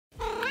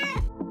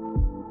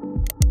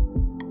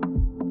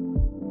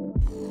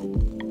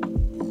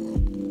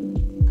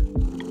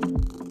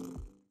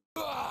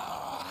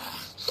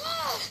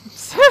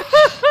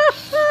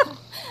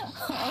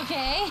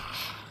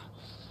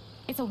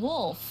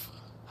wolf.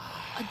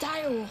 A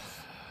dire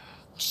wolf.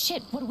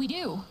 Shit, what do we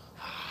do?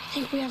 I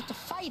think we have to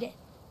fight it.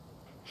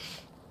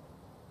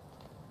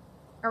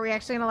 Are we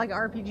actually gonna like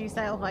RPG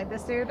style fight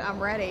this dude? I'm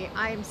ready.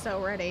 I am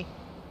so ready.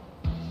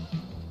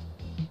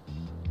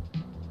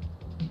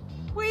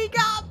 We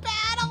got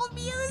battle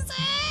music!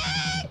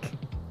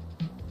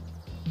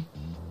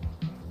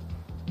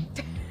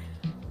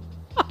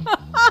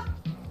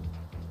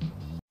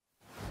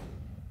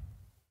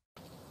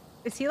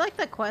 Is he like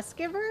the quest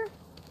giver?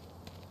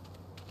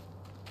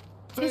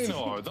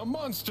 Thanor, the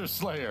monster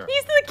slayer.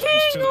 He's the king!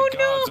 Thanks to the Oh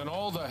gods no! and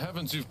all the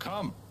heavens you've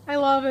come. I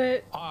love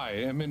it. I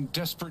am in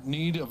desperate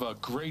need of a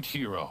great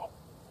hero.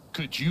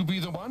 Could you be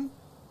the one?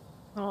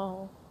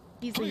 Oh,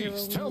 he's the hero.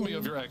 Please tell me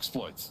of your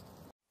exploits.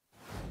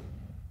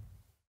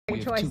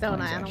 Great choice,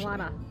 don't I? I don't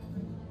wanna.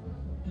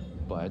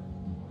 But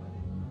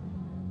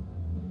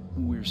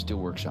we're still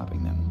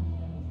workshopping them.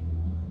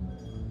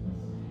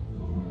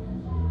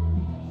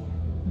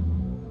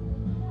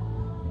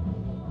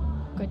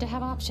 Good to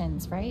have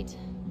options, right?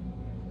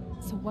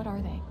 So what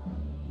are they? –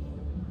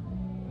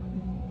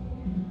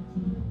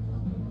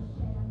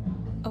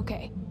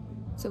 Okay,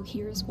 so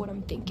here's what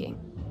I'm thinking.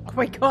 Oh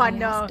my god,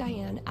 no. I asked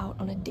Diane out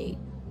on a date.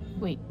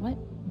 Wait, what?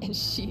 And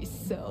she's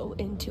so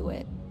into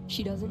it.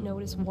 She doesn't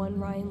notice one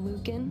Ryan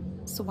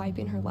Lucan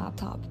swiping her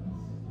laptop.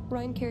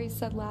 Ryan carries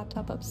said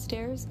laptop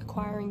upstairs,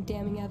 acquiring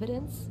damning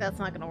evidence. That's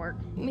not gonna work.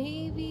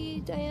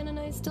 Maybe Diane and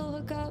I still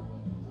hook up.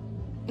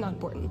 Not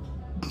important.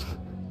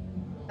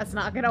 That's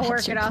not gonna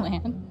work your at all.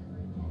 plan?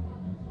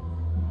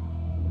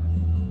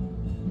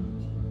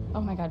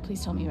 Oh my god,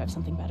 please tell me you have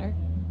something better.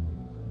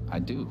 I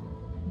do.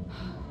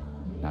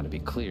 Now to be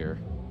clear,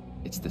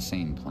 it's the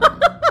same plan.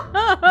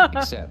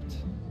 Except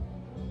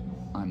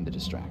I'm the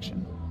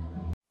distraction.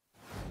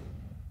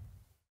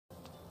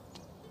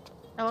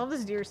 I love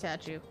this deer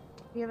statue.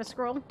 You have a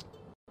scroll?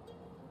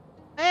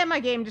 Hey, my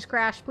game just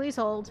crashed. Please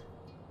hold.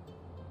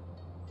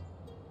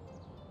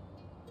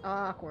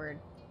 Awkward.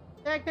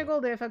 Technical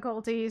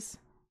difficulties.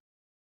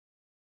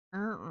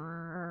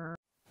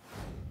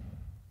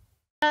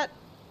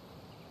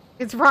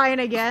 It's Ryan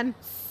again.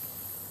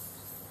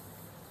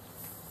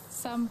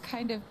 Some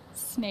kind of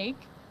snake?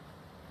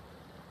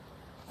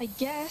 I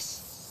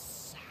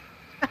guess.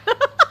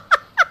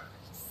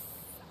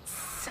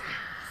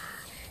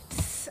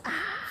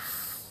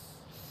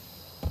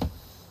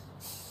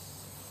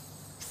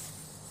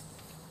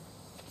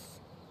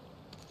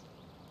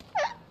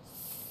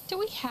 Do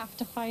we have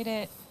to fight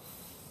it?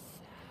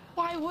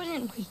 Why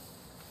wouldn't we?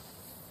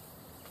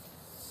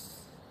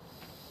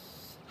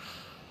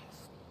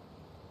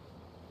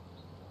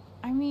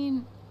 I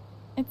mean,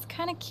 it's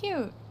kind of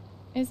cute,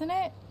 isn't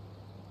it?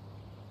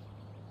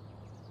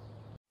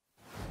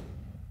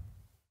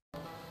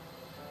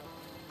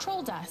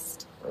 Troll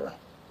dust.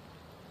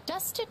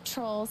 Dusted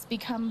trolls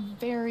become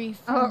very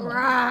Oh, friendly.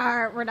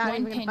 right. We're not One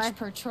even gonna pinch fight.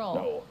 per troll.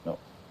 No, no.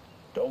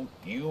 Don't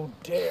you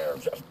dare.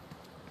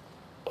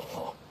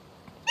 Oh.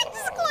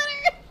 It's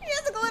glitter! He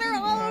has glitter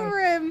all over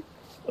him!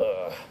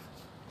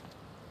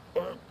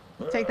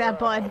 Take that,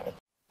 bud.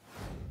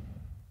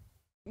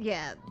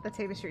 Yeah, the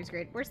tapestry's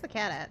great. Where's the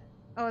cat at?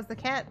 Oh, is the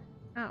cat?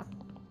 Oh.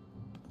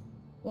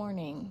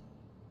 Warning.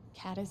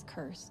 Cat is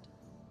cursed.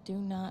 Do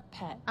not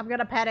pet. I'm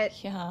gonna pet it.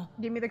 Yeah.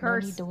 Give me the No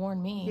curse. need to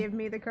warn me. Give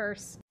me the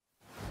curse.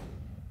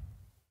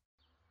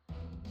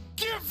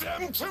 Give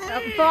them to A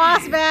me!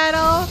 boss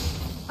battle!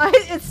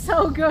 It's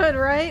so good,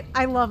 right?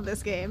 I love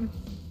this game.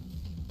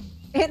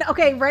 And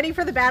okay, ready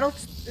for the battle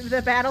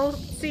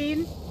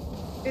scene?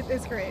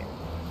 It's great.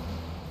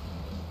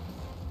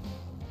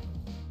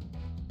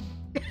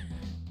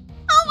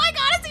 Oh my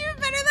god, it's even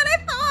better than I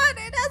thought!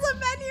 It has a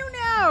menu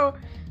now!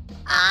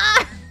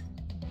 Ah!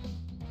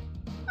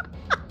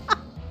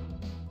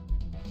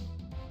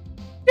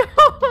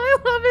 I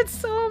love it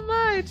so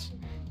much!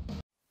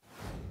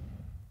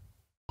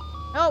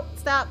 Oh,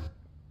 stop.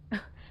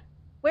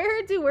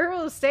 Where do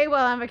werewolves stay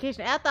while on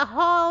vacation? At the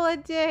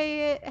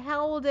Holiday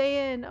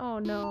Inn. Oh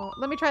no.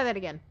 Let me try that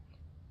again.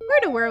 Where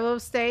do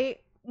werewolves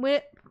stay?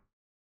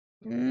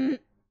 Third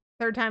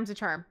time's a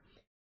charm.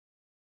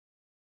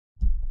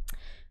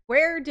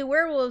 Where do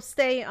werewolves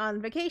stay on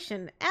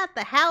vacation? At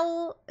the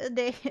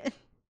Holiday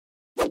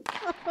Inn.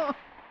 Oh,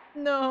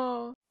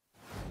 no.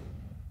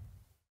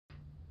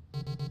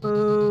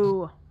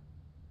 Boo.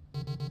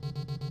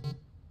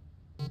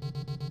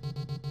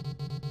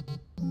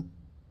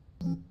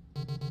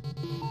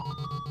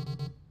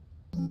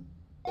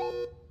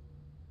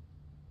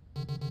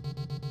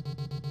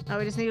 Oh,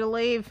 we just need to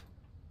leave.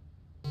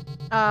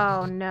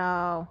 Oh,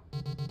 no.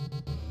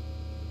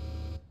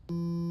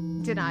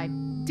 Denied.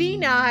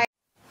 Denied!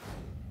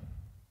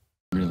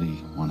 I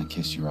really want to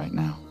kiss you right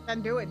now.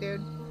 Then do it,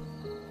 dude.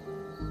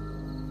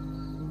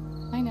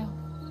 I know.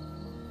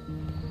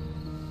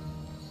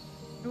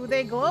 Ooh,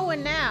 they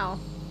glowing now.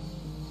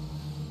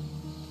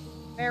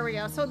 There we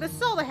go. So this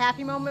is all the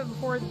happy moment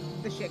before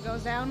the shit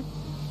goes down.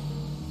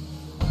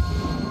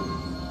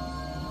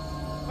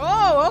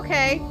 Oh,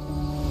 okay.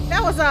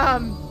 That was,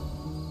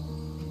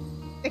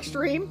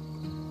 extreme.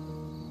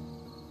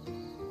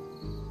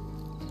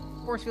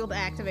 Force field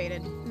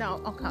activated.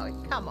 No, okay,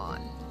 come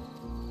on.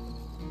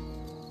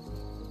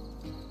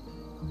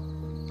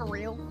 For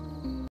real?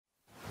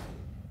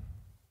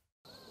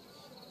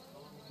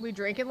 We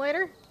drinking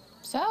later?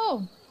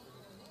 So,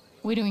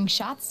 we doing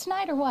shots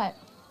tonight or what?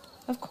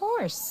 Of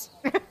course.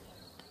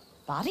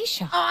 Body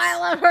shots. Oh, I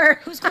love her.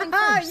 Who's going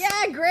first?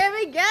 Yeah,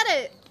 Grammy, get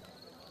it.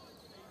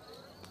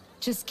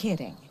 Just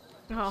kidding.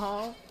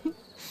 Oh.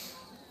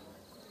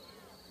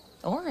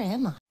 Or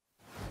am I?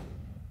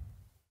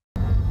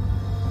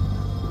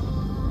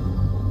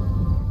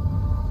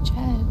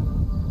 Jed,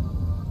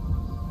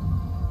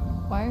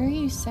 why are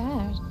you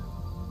sad?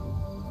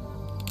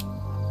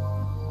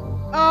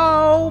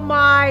 Oh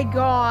my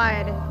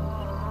god.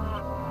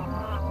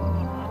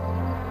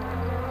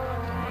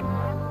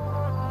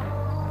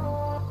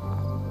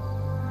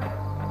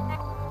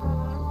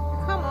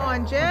 Come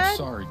on, Jed. I'm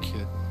sorry,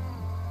 kid.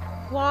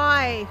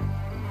 Why?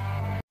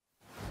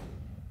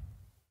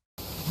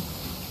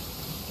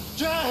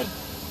 Jed!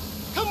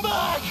 Come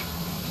back!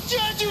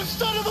 Jed, you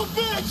son of a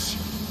bitch!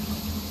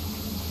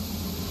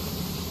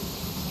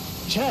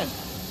 Chen,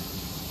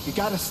 you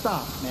gotta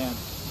stop, man.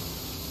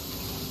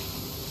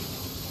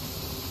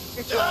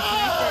 It's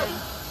Jed!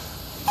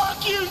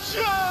 Fuck you,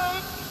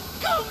 Jed!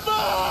 Come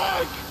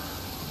back!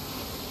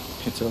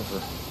 It's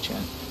over,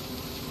 Chen.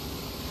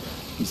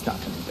 He's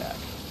not coming back.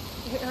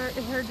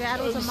 her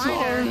dad was a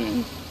minor.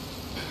 Sorry.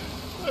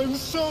 I'm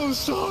so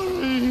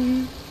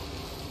sorry.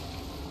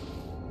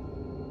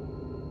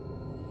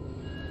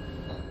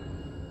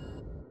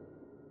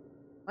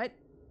 What?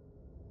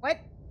 What?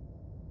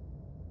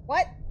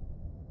 What?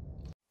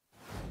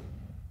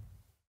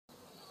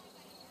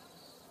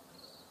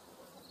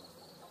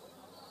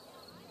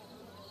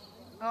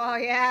 Oh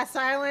yeah,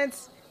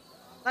 silence.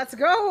 Let's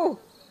go.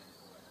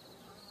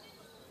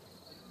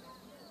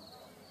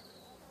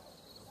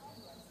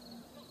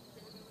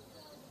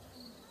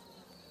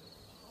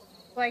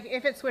 Like,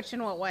 if it switched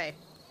in what way?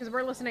 Because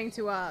we're listening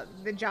to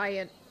the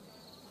giant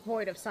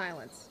void of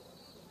silence.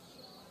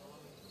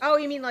 Oh,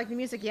 you mean like the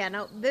music? Yeah,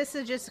 no, this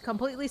is just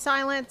completely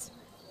silent.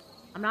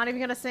 I'm not even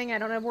gonna sing. I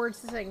don't have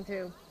words to sing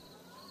to.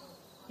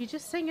 You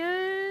just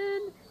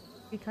singing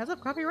because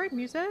of copyright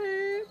music.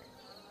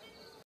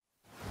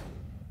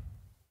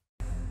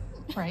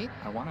 Right?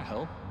 I want to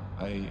help.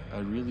 I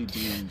really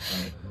do,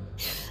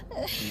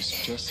 but there's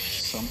just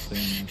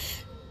something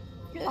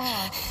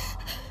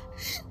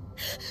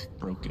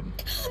broken.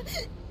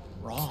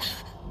 Wrong.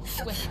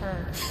 With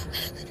her.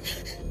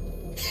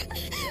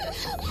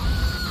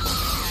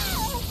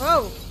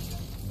 Whoa.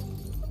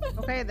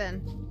 Okay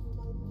then.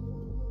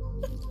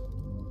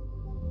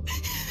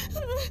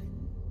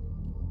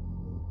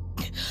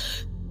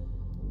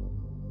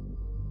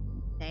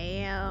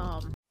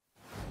 Damn.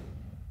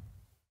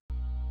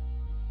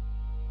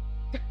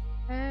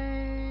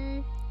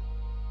 Hey.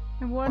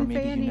 And one Or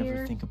maybe fan you here.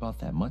 never think about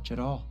that much at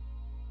all.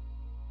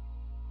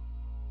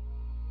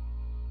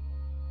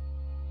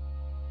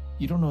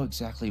 You don't know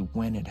exactly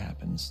when it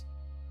happens,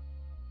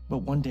 but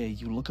one day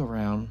you look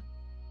around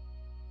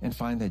and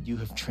find that you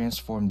have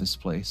transformed this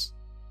place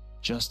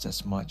just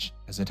as much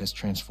as it has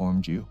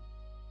transformed you.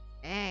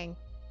 Dang.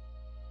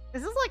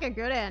 This is like a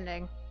good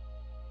ending.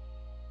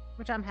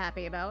 Which I'm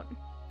happy about.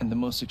 And the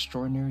most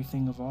extraordinary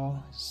thing of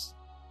all is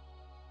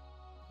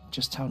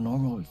just how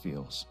normal it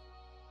feels.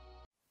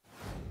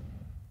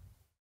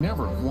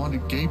 Never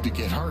wanted Gabe to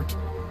get hurt.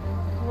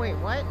 Wait,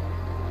 what?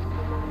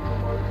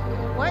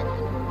 What?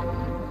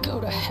 Go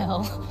to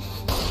hell.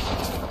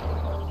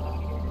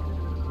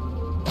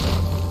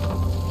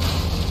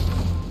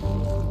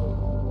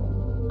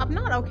 I'm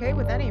not okay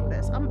with any of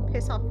this. I'm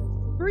pissed off.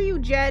 Screw you,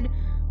 Jed.